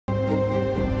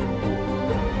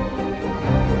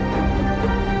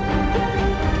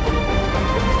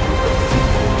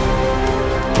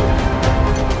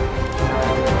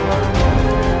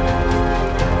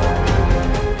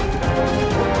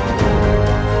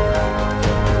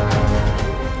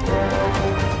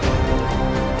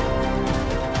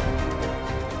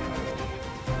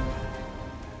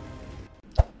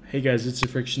Hey guys, it's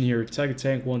TheFrXion here, Tiger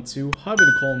Tank 1-2, however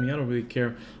you call me, I don't really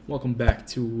care. Welcome back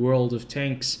to World of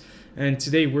Tanks, and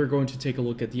today we're going to take a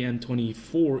look at the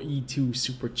M24E2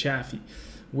 Super Chaffee.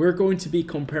 We're going to be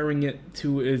comparing it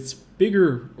to its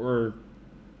bigger or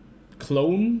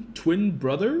clone twin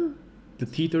brother, the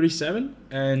T-37,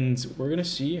 and we're gonna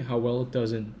see how well it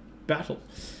does in battle.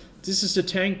 This is a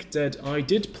tank that I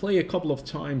did play a couple of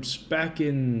times back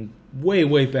in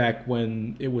way back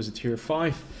when it was a tier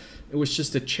 5. It was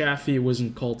just a Chaffee, it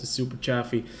wasn't called the Super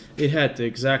Chaffee. It had the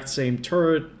exact same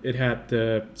turret, it had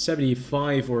the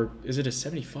 75, or is it a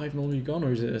 75mm gun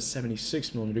or is it a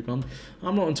 76mm gun?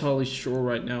 I'm not entirely sure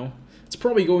right now. It's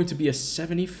probably going to be a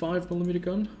 75mm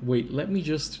gun. Wait, let me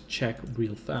just check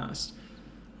real fast.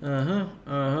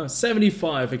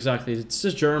 75, exactly. It's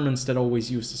the Germans that always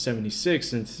use the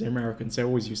 76 and the Americans that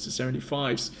always use the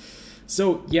 75s.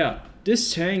 So yeah,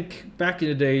 this tank, back in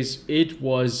the days, it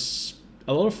was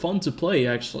a lot of fun to play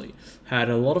actually. Had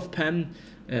a lot of pen.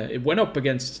 It went up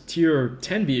against tier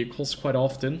 10 vehicles quite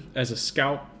often. As a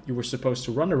scout, you were supposed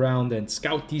to run around and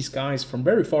scout these guys from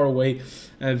very far away,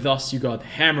 and thus you got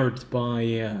hammered by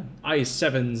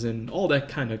IS-7s and all that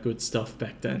kind of good stuff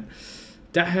back then.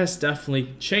 That has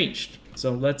definitely changed.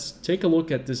 So let's take a look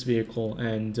at this vehicle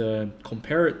and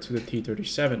compare it to the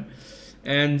T-37.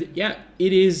 And yeah,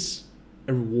 it is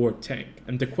a reward tank.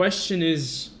 And the question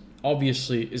is,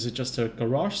 obviously, is it just a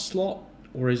garage slot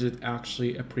or is it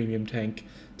actually a premium tank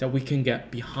that we can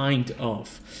get behind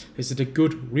of? Is it a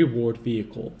good reward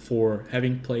vehicle for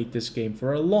having played this game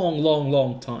for a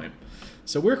long time?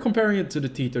 So we're comparing it to the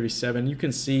T-37. You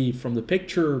can see from the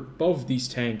picture both of these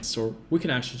tanks, or we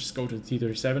can actually just go to the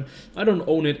T-37. I don't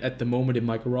own it at the moment in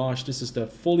my garage. This is the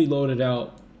fully loaded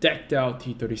out, decked out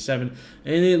T-37,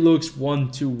 and it looks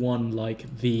 1-to-1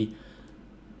 like the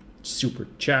Super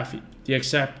Chaffee. The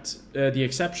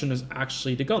exception is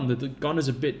actually the gun. The gun is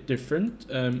a bit different.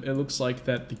 It looks like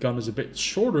that the gun is a bit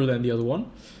shorter than the other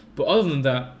one. But other than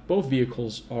that, both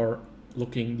vehicles are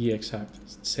looking the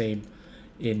exact same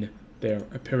in their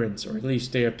appearance, or at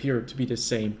least they appear to be the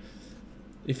same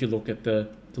if you look at the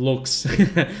looks.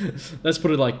 Let's put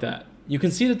it like that. You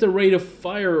can see that the rate of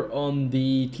fire on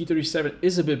the T-37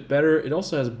 is a bit better. It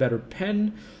also has a better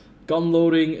pen. Gun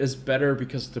loading is better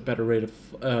because of the better rate of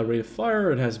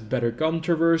fire. It has better gun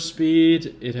traverse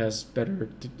speed. It has better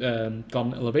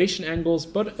gun elevation angles,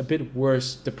 but a bit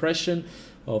worse depression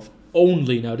of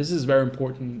only. Now this is very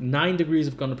important. 9 degrees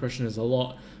of gun depression is a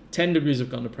lot. 10 degrees of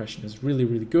gun depression is really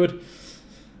good.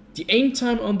 The aim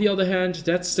time, on the other hand,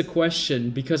 that's the question,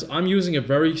 because I'm using a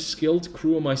very skilled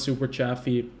crew on my Super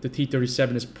Chaffee. The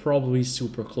T-37 is probably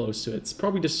super close to it. It's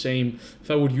probably the same.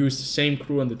 If I would use the same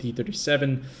crew on the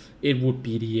T-37, it would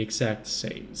be the exact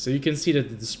same. So you can see that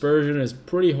the dispersion is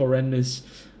pretty horrendous.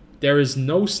 There is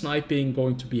no sniping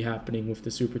going to be happening with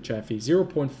the Super Chaffee.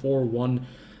 0.41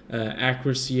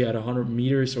 accuracy at 100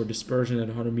 meters or dispersion at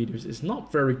 100 meters is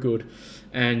not very good.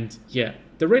 And yeah,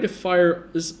 the rate of fire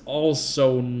is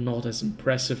also not as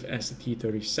impressive as the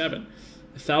T-37.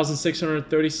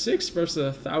 1,636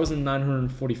 versus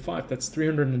 1,945. That's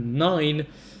 309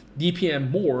 DPM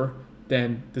more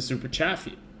than the Super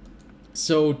Chaffee.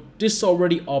 So this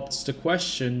already opts the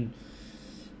question,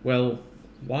 well,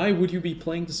 why would you be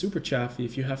playing the Super Chaffee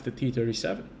if you have the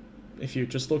T-37? If you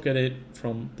just look at it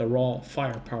from the raw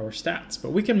firepower stats.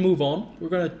 But we can move on. We're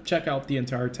going to check out the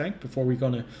entire tank before we're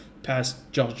going to pass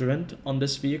judgment on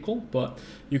this vehicle. But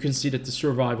you can see that the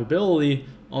survivability,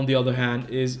 on the other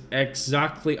hand, is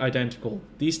exactly identical.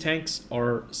 These tanks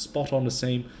are spot on the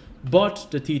same, but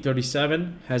the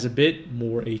T-37 has a bit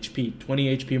more HP,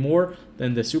 20 HP more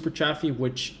than the Super Chaffee,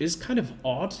 which is kind of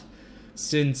odd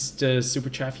since the Super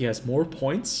Chaffee has more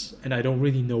points, and I don't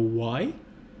really know why.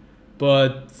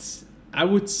 But I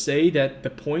would say that the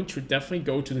point should definitely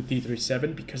go to the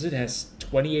T-37 because it has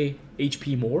 28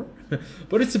 HP more.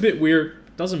 But it's a bit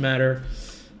weird, doesn't matter.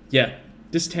 Yeah,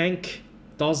 this tank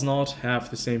does not have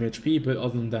the same HP, but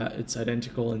other than that, it's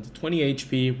identical. And the 20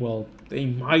 HP, well, they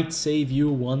might save you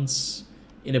once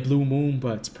in a blue moon,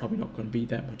 but it's probably not going to be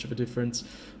that much of a difference.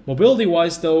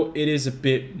 Mobility-wise, though, it is a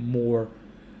bit more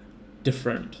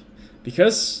different,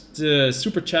 because the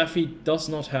Super Chaffee does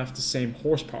not have the same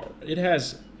horsepower. It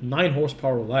has 9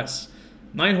 horsepower less.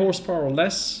 9 horsepower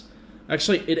less.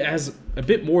 Actually, it has a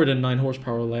bit more than 9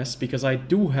 horsepower less, because I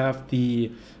do have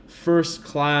the first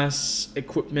class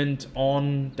equipment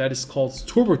on that is called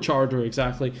turbocharger,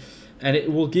 exactly. And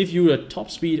it will give you a top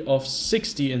speed of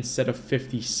 60 instead of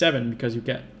 57, because you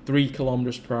get 3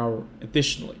 kilometers per hour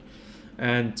additionally.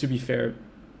 And to be fair,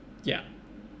 yeah,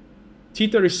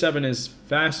 T-37 is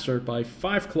faster by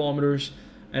 5 kilometers,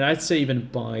 and I'd say even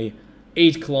by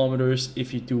 8 kilometers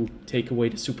if you do take away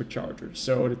the supercharger.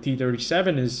 So the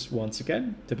T-37 is once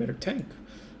again the better tank.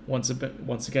 Once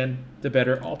again the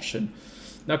better option.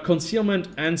 Now concealment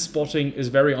and spotting is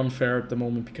very unfair at the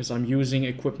moment because I'm using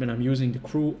equipment, I'm using the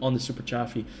crew on the Super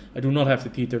Chaffee. I do not have the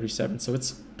T-37, so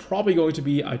it's probably going to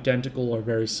be identical or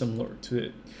very similar to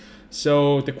it.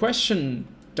 So the question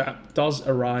that does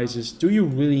arise is, do you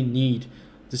really need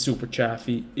the Super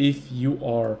Chaffee if you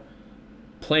are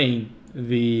playing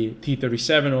the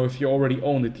T-37 or if you already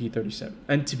own the T-37?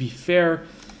 And to be fair,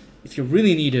 if you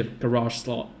really need a garage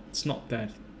slot, it's not that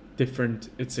different.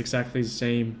 It's exactly the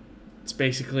same. It's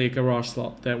basically a garage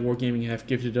slot that Wargaming have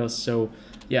gifted us. So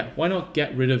yeah, why not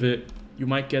get rid of it? You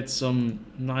might get some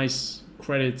nice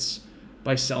credits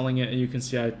by selling it, and you can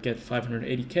see I get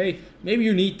 580k. Maybe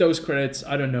you need those credits,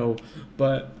 I don't know.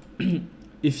 But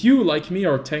if you, like me,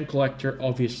 are a tank collector,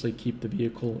 obviously keep the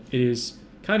vehicle. It is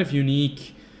kind of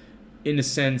unique in the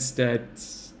sense that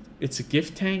it's a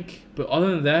gift tank, but other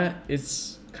than that,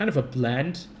 it's kind of a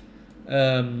bland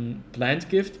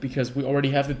gift because we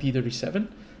already have the T-37.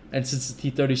 And since the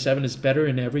T-37 is better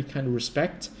in every kind of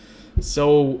respect,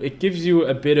 so it gives you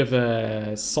a bit of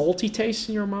a salty taste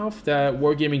in your mouth that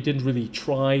Wargaming didn't really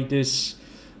try this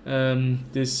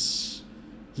this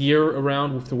year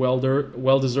around with the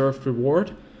well-deserved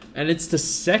reward. And it's the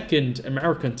second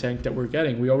American tank that we're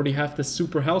getting. We already have the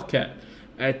Super Hellcat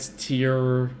at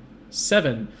tier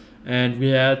 7. And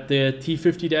we had the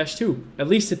T-50-2. At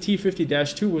least the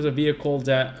T-50-2 was a vehicle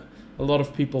that a lot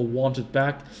of people wanted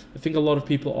back. I think a lot of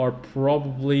people are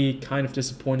probably kind of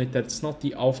disappointed that it's not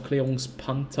the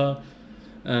Aufklärungspanzer,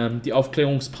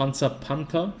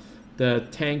 Panther, the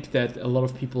tank that a lot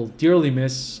of people dearly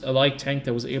miss, a light tank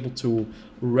that was able to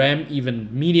ram even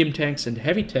medium tanks and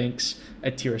heavy tanks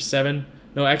at tier 7.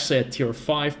 No, actually at tier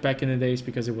 5 back in the days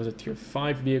because it was a tier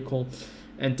 5 vehicle.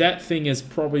 And that thing is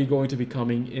probably going to be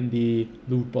coming in the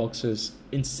loot boxes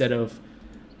instead of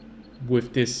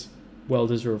with this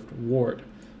well-deserved reward.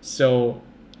 So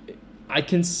I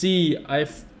can see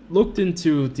I've looked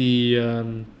into the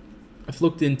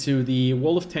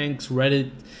World of Tanks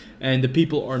Reddit, and the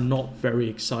people are not very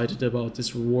excited about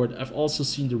this reward. I've also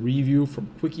seen the review from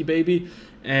Quickie Baby,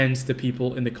 and the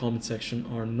people in the comment section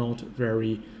are not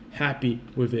very happy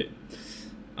with it.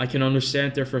 I can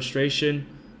understand their frustration.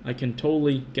 I can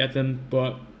totally get them,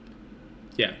 but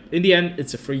yeah, in the end,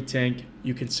 it's a free tank.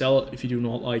 You can sell it if you do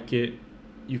not like it.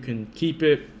 You can keep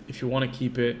it if you want to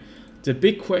keep it. The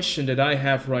big question that I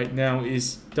have right now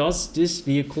is, does this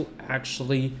vehicle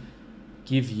actually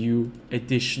give you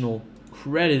additional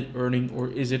credit earning, or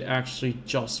is it actually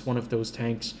just one of those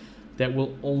tanks that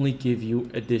will only give you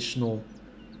additional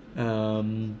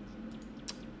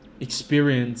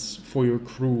experience for your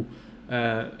crew,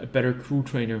 a better crew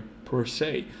trainer per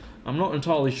se? I'm not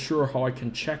entirely sure how I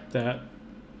can check that,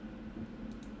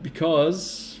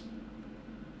 because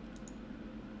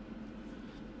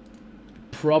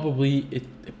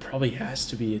it probably has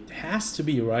to be. It has to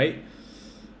be, right?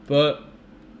 But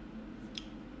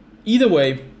either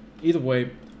way,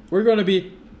 we're going to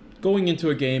be going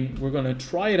into a game. We're going to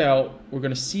try it out. We're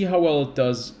going to see how well it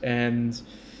does, and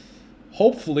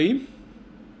hopefully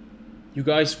you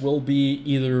guys will be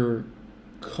either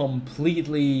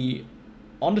completely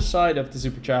on the side of the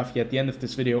Super Chaffee at the end of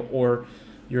this video, or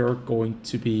you're going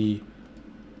to be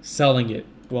selling it.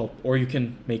 Well, or you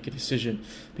can make a decision,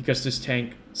 because this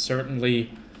tank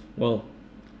certainly, well,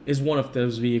 is one of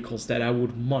those vehicles that I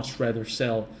would much rather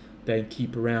sell than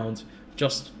keep around,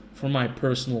 just from my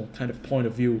personal kind of point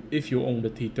of view, if you own the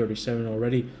T-37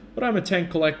 already. But I'm a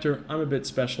tank collector, I'm a bit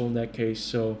special in that case,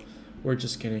 so we're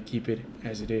just gonna keep it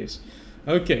as it is.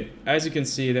 Okay, as you can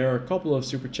see, there are a couple of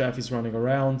Super Chaffies running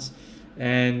around,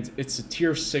 and it's a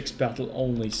tier 6 battle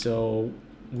only, so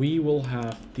we will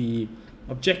have the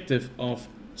objective of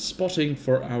spotting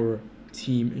for our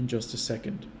team in just a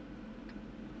second.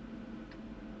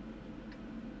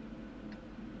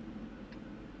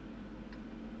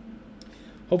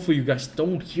 Hopefully you guys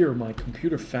don't hear my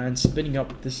computer fan spinning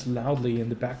up this loudly in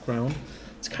the background.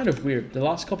 It's kind of weird. The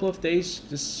last couple of days,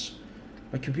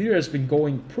 my computer has been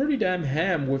going pretty damn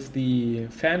ham with the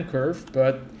fan curve,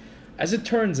 but as it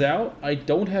turns out, I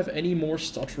don't have any more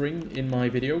stuttering in my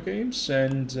video games,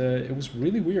 and it was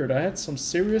really weird. I had some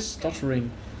serious stuttering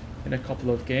in a couple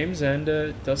of games, and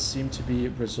it does seem to be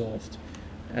resolved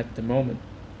at the moment.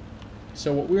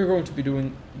 So what we're going to be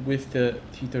doing with the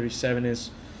T-37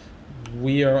 is,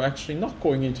 we are actually not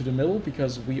going into the middle,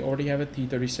 because we already have a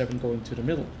T-37 going to the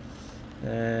middle.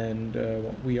 And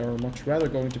what we are much rather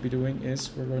going to be doing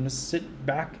is, we're going to sit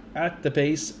back at the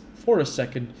base for a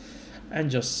second and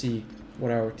just see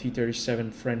what our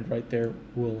T-37 friend right there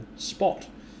will spot.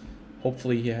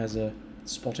 Hopefully he has a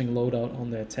spotting loadout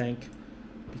on that tank,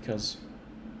 because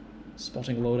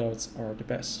spotting loadouts are the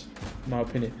best, in my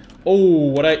opinion. Oh,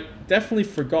 what I definitely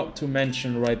forgot to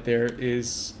mention right there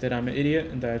is that I'm an idiot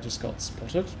and that I just got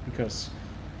spotted, because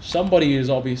somebody is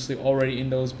obviously already in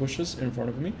those bushes in front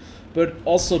of me. But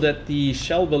also that the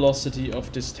shell velocity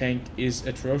of this tank is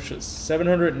atrocious.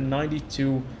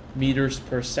 792 meters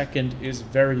per second is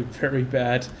very, very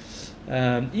bad.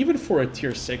 Even for a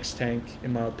tier 6 tank,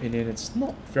 in my opinion, it's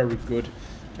not very good.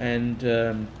 And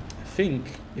I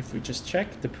think if we just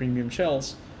check the premium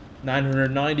shells,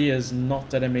 990 is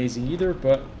not that amazing either,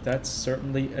 but that's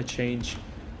certainly a change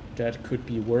that could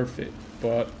be worth it.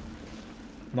 But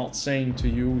not saying to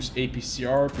use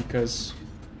APCR, because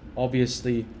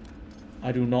obviously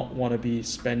I do not want to be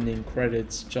spending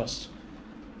credits just,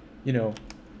 you know,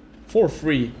 for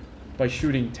free by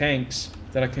shooting tanks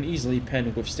that I can easily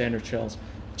pen with standard shells.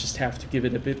 Just have to give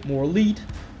it a bit more lead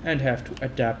and have to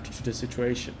adapt to the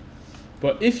situation.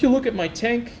 But if you look at my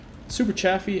tank, Super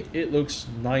Chaffee, it looks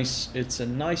nice. It's a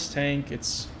nice tank. I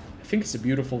think it's a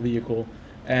beautiful vehicle.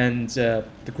 And the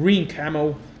green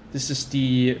camo, this is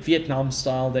the Vietnam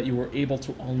style that you were able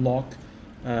to unlock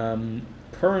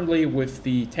currently with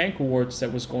the tank rewards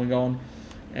that was going on.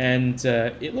 And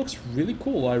it looks really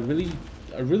cool. I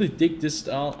really dig this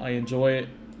style. I enjoy it.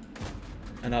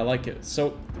 And I like it.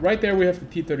 So right there we have the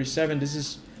T-37. This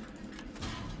is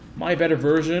my better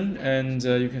version, and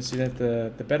you can see that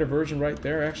the better version right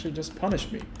there actually just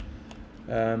punished me.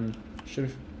 Should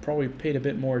have probably paid a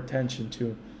bit more attention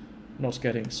to not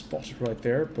getting spotted right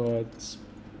there, but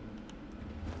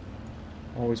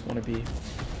I always want to be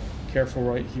careful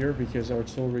right here, because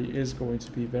artillery is going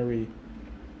to be very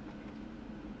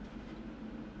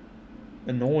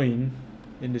annoying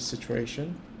in this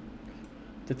situation.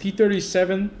 The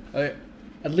T-37,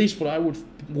 at least what I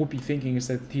would be thinking is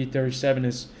that the T-37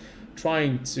 is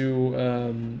trying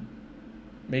to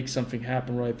make something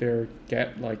happen right there,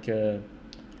 get like a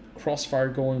crossfire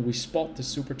going. We spot the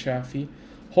Super Chaffee.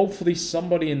 Hopefully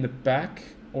somebody in the back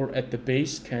or at the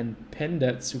base can pen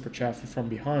that Super Chaffee from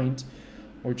behind,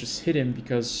 or just hit him,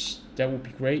 because that would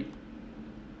be great.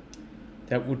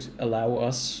 That would allow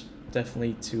us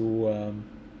definitely to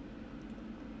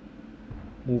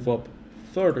move up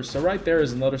further. So right there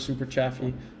is another Super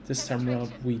Chaffee. This time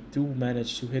around we do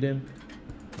manage to hit him.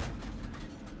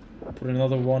 Put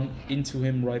another one into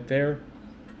him right there.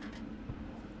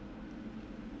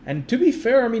 And to be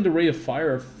fair, I mean, the rate of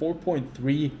fire,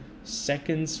 4.3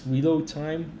 seconds reload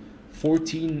time,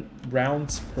 14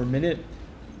 rounds per minute,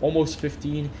 almost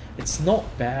 15. It's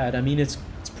not bad. I mean, it's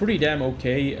pretty damn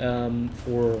okay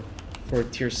for a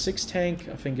tier 6 tank.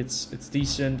 I think it's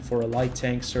decent. For a light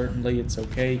tank, certainly it's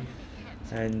okay.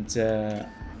 And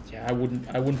yeah, I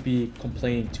wouldn't be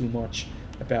complaining too much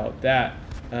about that.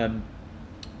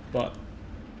 But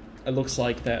it looks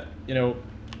like that, you know,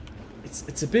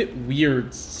 it's a bit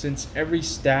weird, since every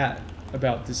stat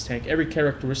about this tank, every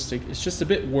characteristic is just a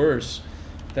bit worse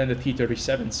than the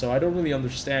T-37. So I don't really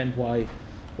understand why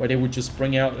they would just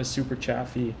bring out a Super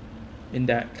Chaffee in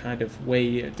that kind of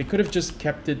way. They could have just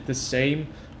kept it the same,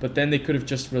 but then they could have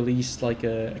just released like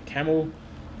a camo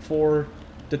for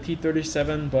the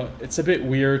T-37, but it's a bit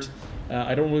weird.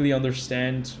 I don't really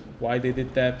understand why they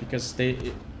did that, because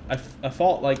I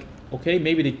thought like, okay,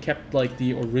 maybe they kept like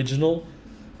the original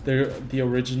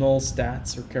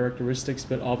stats or characteristics,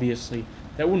 but obviously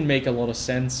that wouldn't make a lot of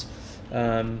sense.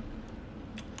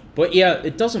 But yeah,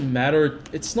 it doesn't matter.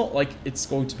 It's not like it's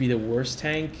going to be the worst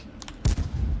tank.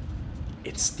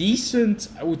 It's decent,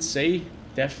 I would say.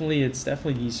 It's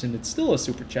definitely decent. It's still a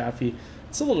Super Chaffee.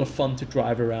 It's a lot of fun to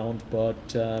drive around, but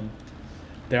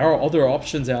there are other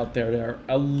options out there that are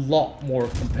a lot more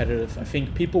competitive. I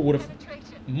think people would have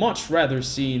much rather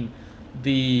seen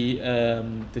the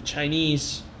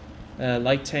Chinese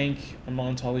light tank. I'm not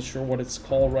entirely sure what it's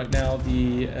called right now.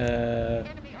 The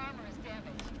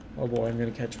oh boy, I'm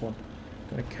gonna catch one.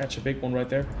 I'm gonna catch a big one right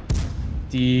there.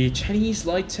 The Chinese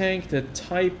light tank, the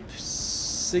Type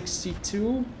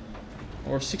 62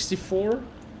 or 64.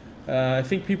 I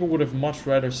think people would have much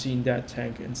rather seen that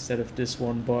tank instead of this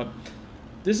one, but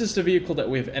this is the vehicle that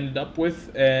we've ended up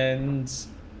with, and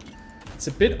it's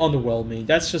a bit underwhelming.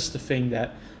 That's just the thing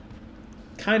that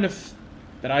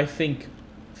I think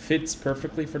fits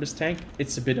perfectly for this tank.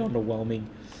 It's a bit underwhelming,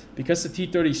 because the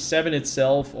T-37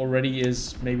 itself already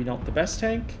is maybe not the best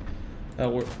tank.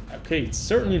 Okay, it's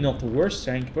certainly not the worst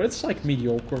tank, but it's like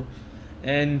mediocre.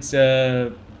 And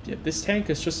yeah, this tank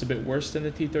is just a bit worse than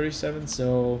the T-37,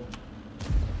 so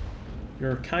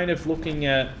you're kind of looking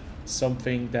at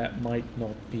something that might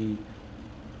not be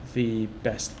the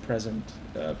best present.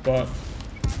 But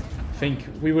think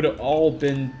we would have all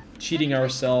been cheating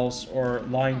ourselves or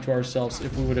lying to ourselves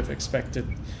if we would have expected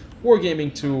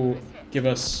Wargaming to give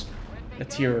us a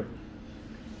tier,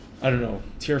 I don't know,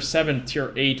 tier 7,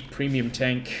 tier 8 premium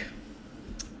tank.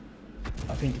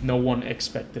 I think no one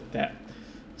expected that.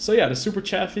 So yeah, the Super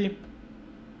Chaffee,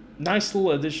 nice little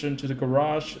addition to the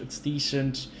garage. It's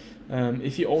decent.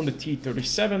 If you own the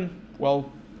T37,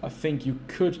 well, I think you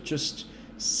could just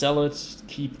sell it,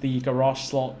 keep the garage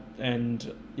slot,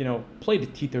 and, you know, play the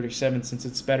T37 since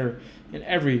it's better in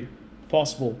every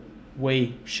possible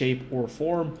way, shape, or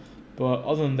form. But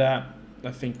other than that,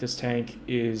 I think this tank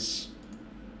is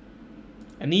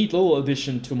a neat little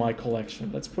addition to my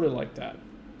collection. Let's put it like that.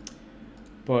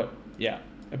 But yeah,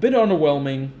 a bit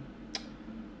underwhelming.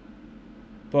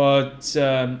 But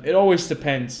it always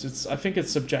depends. I think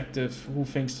it's subjective who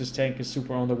thinks this tank is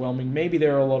super underwhelming. Maybe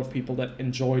there are a lot of people that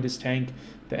enjoy this tank,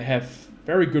 that have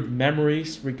very good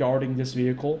memories regarding this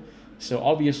vehicle. So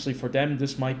obviously for them,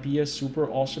 this might be a super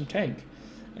awesome tank.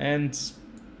 And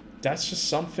that's just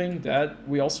something that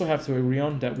we also have to agree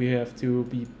on, that we have to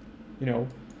be, you know,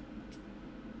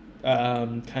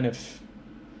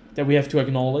 that we have to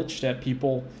acknowledge that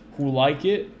people who like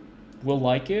it will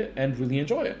like it and really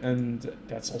enjoy it, and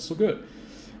that's also good.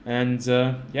 And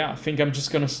yeah, I think I'm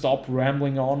just gonna stop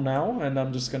rambling on now, and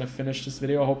I'm just gonna finish this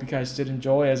video. I hope you guys did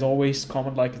enjoy. As always,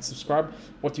 comment, like, and subscribe.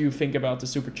 What do you think about the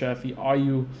Super Chaffee? Are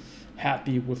you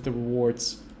happy with the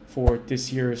rewards for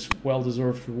this year's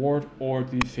well-deserved reward, or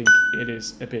do you think it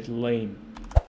is a bit lame?